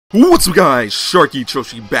What's up guys,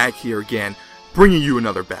 sharkeatyoshi back here again, bringing you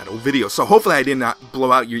another battle video. So hopefully I did not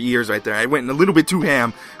blow out your ears right there. I went a little bit too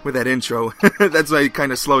ham with that intro. That's why I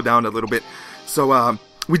kind of slowed down a little bit. So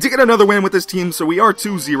we did get another win with this team, so we are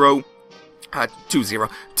 2-0.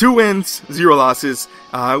 2 wins, 0 losses,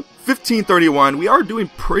 15-31. We are doing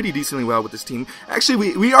pretty decently well with this team.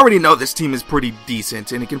 Actually, we already know this team is pretty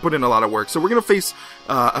decent, and it can put in a lot of work. So we're going to face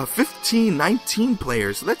a 15-19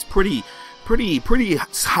 player, so that's pretty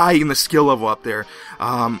high in the skill level up there.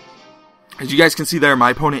 As you guys can see there, my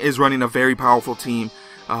opponent is running a very powerful team,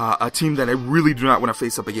 a team that I really do not want to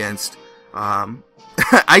face up against.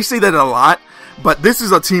 I say that a lot, but this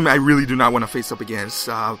is a team I really do not want to face up against.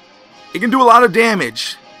 It can do a lot of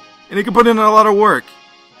damage, and it can put in a lot of work,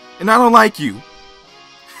 and I don't like you.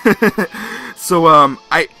 So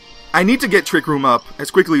I need to get Trick Room up as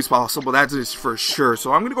quickly as possible, that is for sure.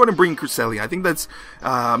 So I'm going to go ahead and bring Cresselia. I think that's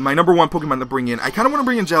my number one Pokemon to bring in. I kind of want to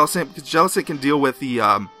bring in Jellicent, because Jellicent can deal with the,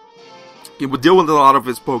 it would deal with a lot of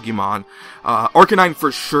his Pokemon. Arcanine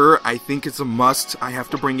for sure, I think it's a must I have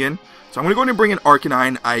to bring in. So I'm going to go ahead and bring in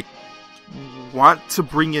Arcanine. I want to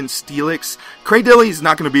bring in Steelix. Cradilly is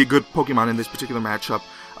not going to be a good Pokemon in this particular matchup.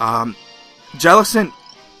 Jellicent,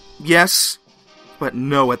 yes, but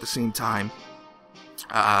no at the same time.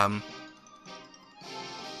 I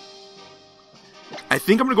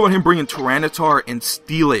think I'm going to go ahead and bring in Tyranitar and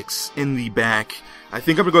Steelix in the back. I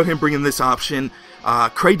think I'm going to go ahead and bring in this option.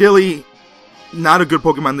 Cradilly, not a good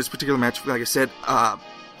Pokemon in this particular match, like I said.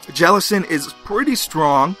 Jellicent is pretty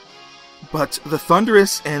strong, but the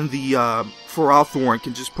Thundurus and the Feralthorn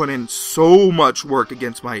can just put in so much work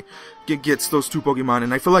against those two Pokemon,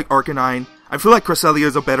 and I feel like Cresselia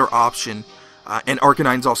is a better option, and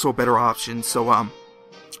Arcanine's also a better option, so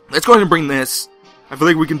let's go ahead and bring this. I feel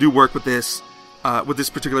like we can do work with this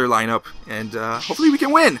particular lineup, and hopefully we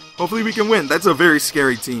can win. Hopefully we can win. That's a very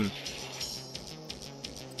scary team.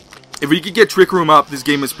 If we could get Trick Room up, this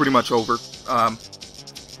game is pretty much over.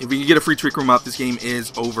 If we can get a free Trick Room up, this game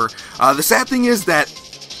is over. The sad thing is that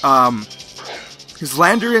his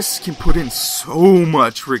Landorus can put in so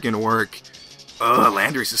much freaking work.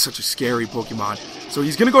 Landorus is such a scary Pokemon. So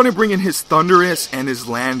he's gonna go ahead and bring in his Thundurus and his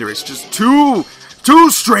Landorus. Just two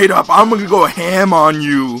straight up, I'm gonna go ham on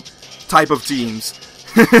you type of teams.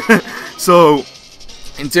 So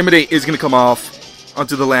Intimidate is gonna come off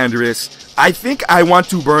onto the Landorus. I think I want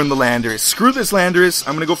to burn the Landorus. Screw this Landorus.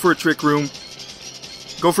 I'm gonna go for a Trick Room.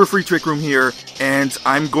 Go for a free Trick Room here, and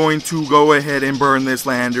I'm going to go ahead and burn this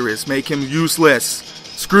Landorus. Make him useless.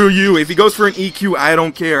 Screw you. If he goes for an EQ, I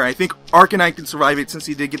don't care. I think Arcanine can survive it since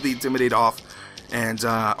he did get the Intimidate off. And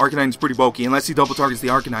Arcanine's pretty bulky. Unless he double targets the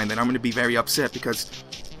Arcanine, then I'm going to be very upset because...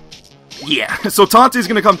 yeah. So Taunt is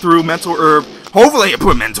going to come through. Mental Herb. Hopefully I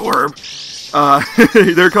put Mental Herb.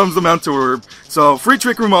 There comes the Mental Herb. So free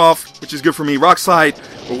Trick Room off, which is good for me. Rock Slide.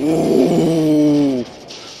 Ooh.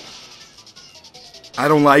 I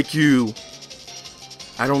don't like you.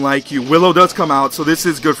 I don't like you. Willow does come out, so this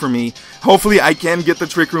is good for me. Hopefully I can get the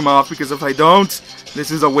Trick Room off, because if I don't, this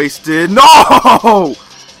is a wasted... no!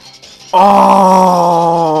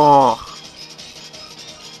 Oh!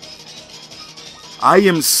 I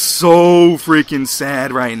am so freaking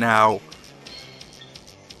sad right now.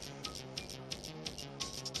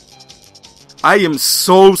 I am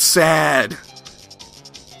so sad.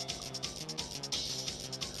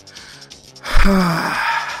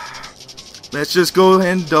 Let's just go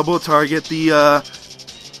ahead and double target the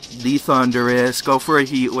Thundurus. Go for a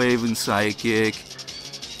Heat Wave and Psychic.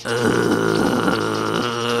 I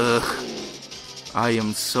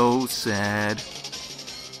am so sad.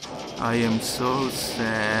 I am so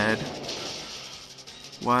sad.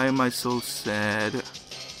 Why am I so sad?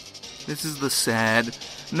 This is the sad.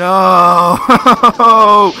 No!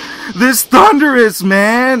 This Thundurus,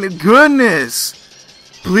 man! Goodness!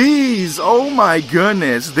 Please, oh my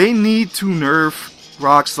goodness, they need to nerf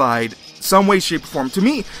Rock Slide some way, shape, or form. To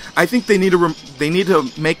me, I think they need to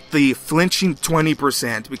make the flinching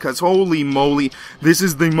 20%, because holy moly, this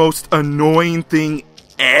is the most annoying thing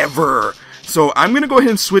ever. So I'm gonna go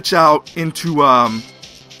ahead and switch out into I'm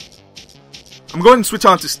going to switch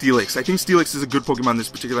on to Steelix. I think Steelix is a good Pokemon in this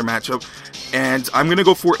particular matchup, and I'm gonna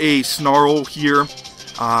go for a Snarl here,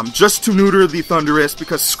 just to neuter the Thundurus,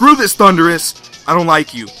 because screw this Thundurus. I don't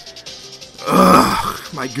like you. Ugh,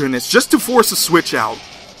 my goodness. Just to force a switch out.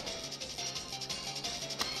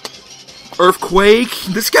 Earthquake.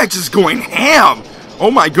 This guy just going ham. Oh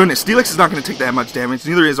my goodness. Steelix is not going to take that much damage.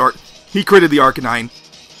 Neither is he critted the Arcanine.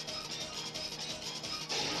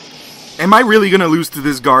 Am I really going to lose to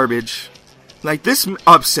this garbage? Like, this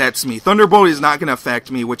upsets me. Thunderbolt is not going to affect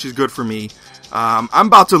me, which is good for me. I'm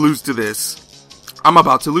about to lose to this. I'm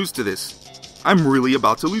about to lose to this. I'm really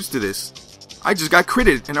about to lose to this. I just got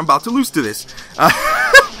critted, and I'm about to lose to this.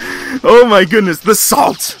 Oh my goodness, the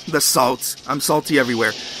salt! The salt. I'm salty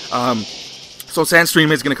everywhere. So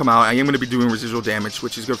Sandstream is going to come out. I am going to be doing residual damage,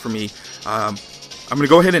 which is good for me. I'm going to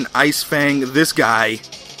go ahead and Ice Fang this guy.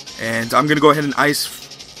 And I'm going to go ahead and Ice...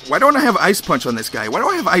 Why don't I have Ice Punch on this guy? Why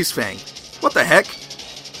don't I have Ice Fang? What the heck?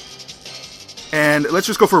 And let's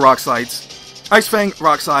just go for Rock Slides. Ice Fang,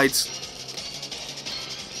 Rock Slides.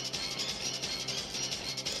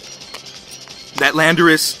 That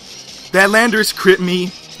Landorus crit me.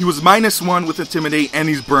 He was -1 with Intimidate, and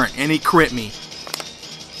he's burnt, and he crit me.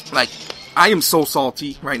 Like, I am so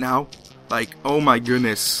salty right now. Like, oh my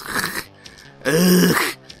goodness. Ugh.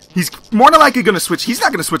 He's more than likely gonna switch. He's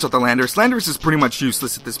not gonna switch out the Landorus. Landorus is pretty much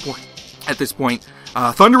useless at this point.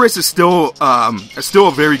 Thundurus is still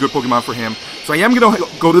a very good Pokemon for him. So I am gonna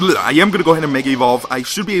go ahead and Mega Evolve. I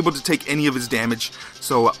should be able to take any of his damage.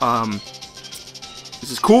 So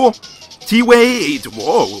this is cool. T-Wave!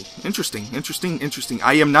 Whoa! Interesting.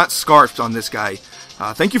 I am not scarfed on this guy.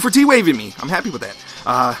 Thank you for T-Waving me. I'm happy with that.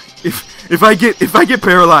 If I get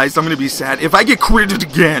paralyzed, I'm gonna be sad. If I get critted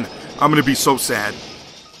again, I'm gonna be so sad.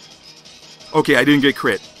 Okay, I didn't get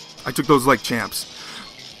crit. I took those like champs.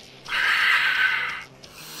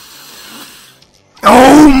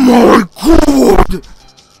 Oh my god!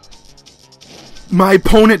 My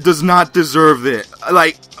opponent does not deserve it.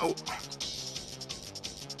 Like... Oh.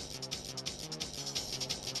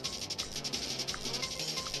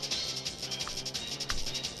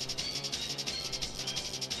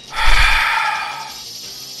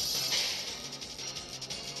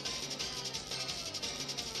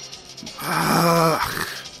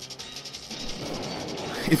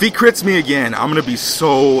 If he crits me again, I'm gonna be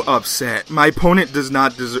so upset. My opponent does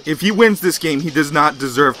not deserve... If he wins this game, he does not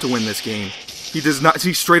deserve to win this game. He does not...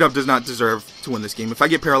 He straight up does not deserve to win this game. If I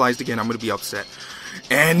get paralyzed again, I'm gonna be upset.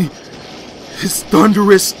 And his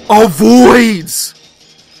Thundurus avoids!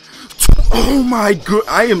 Oh my god,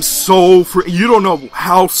 I am so... You don't know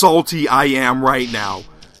how salty I am right now.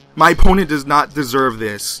 My opponent does not deserve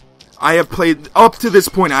this. I have played... Up to this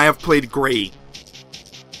point, I have played great.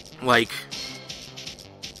 Like...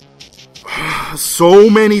 So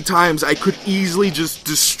many times I could easily just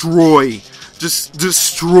destroy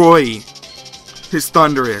his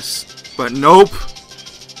Thundurus. But nope.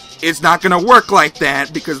 It's not gonna work like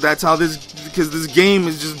that because that's how this game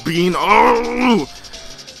is just being... Oh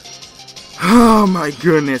my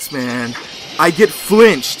goodness, man. I get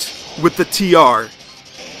flinched with the TR.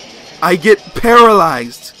 I get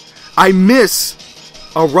paralyzed. I miss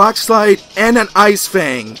a Rock Slide and an Ice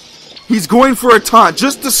Fang. He's going for a taunt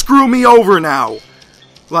just to screw me over now.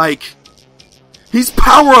 Like, he's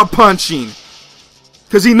power-up punching.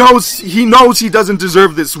 Because he knows he doesn't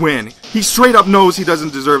deserve this win. He straight up knows he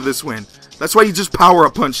doesn't deserve this win. That's why he just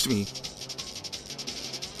power-up punched me.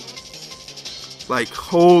 Like,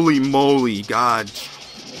 holy moly, God.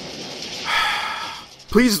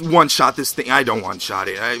 Please one-shot this thing. I don't one-shot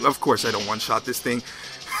it. Of course I don't one-shot this thing.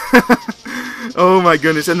 Oh my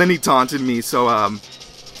goodness. And then he taunted me, so,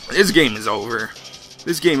 this game is over.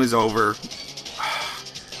 This game is over.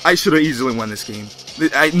 I should have easily won this game.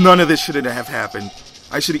 None of this should have happened.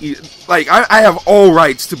 I should have... Like, I have all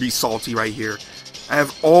rights to be salty right here. I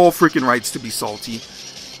have all freaking rights to be salty.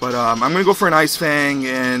 But, I'm gonna go for an Ice Fang,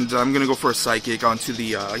 and I'm gonna go for a Psychic onto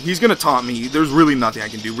the, he's gonna taunt me. There's really nothing I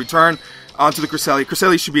can do. Return onto the Cresselia.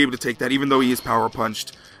 Cresselia should be able to take that, even though he is power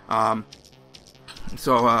punched.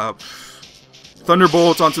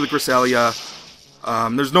 Thunderbolt onto the Cresselia.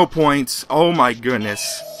 There's no point. Oh my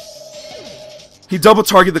goodness. He double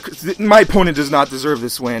targeted my opponent does not deserve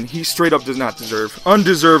this win. He straight up does not deserve.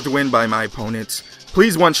 Undeserved win by my opponent.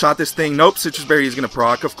 Please one-shot this thing. Nope, Citrus Berry is going to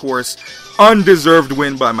proc, of course. Undeserved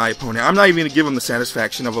win by my opponent. I'm not even going to give him the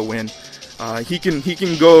satisfaction of a win. He can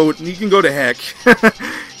go to heck.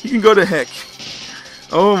 He can go to heck.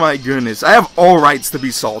 Oh my goodness. I have all rights to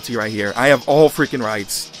be salty right here. I have all freaking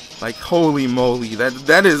rights. Like, holy moly.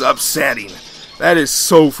 That is upsetting. That is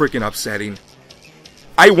so freaking upsetting.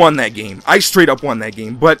 I won that game. I straight up won that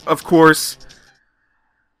game. But, of course,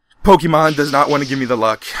 Pokemon does not want to give me the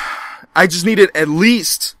luck. I just needed at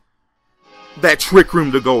least that Trick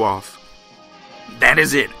Room to go off. That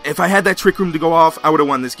is it. If I had that Trick Room to go off, I would have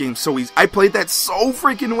won this game so easy. I played that so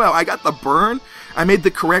freaking well. I got the burn. I made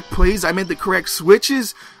the correct plays. I made the correct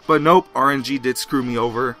switches. But nope, RNG did screw me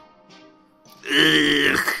over.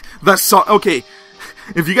 Ugh. Okay,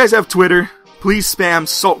 if you guys have Twitter... Please spam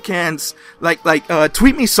salt cans,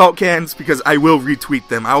 tweet me salt cans, because I will retweet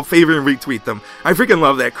them. I'll favor and retweet them. I freaking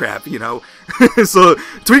love that crap, you know. So,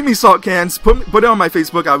 tweet me salt cans, put it on my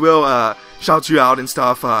Facebook. I will, shout you out and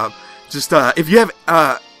stuff. Just if you have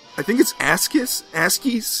I think it's ASCIIs,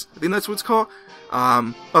 I think that's what it's called.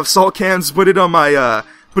 Of salt cans, put it on my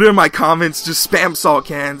comments. Just spam salt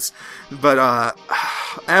cans. But I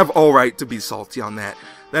have all right to be salty on that.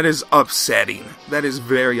 That is upsetting. That is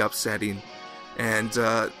very upsetting, and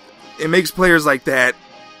it makes players like that.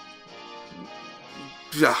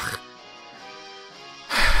 Ugh.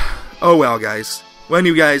 Oh well, guys. Well,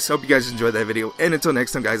 anyway, guys, hope you guys enjoyed that video. And until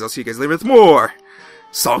next time, guys, I'll see you guys later with more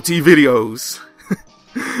salty videos.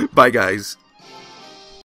 Bye, guys.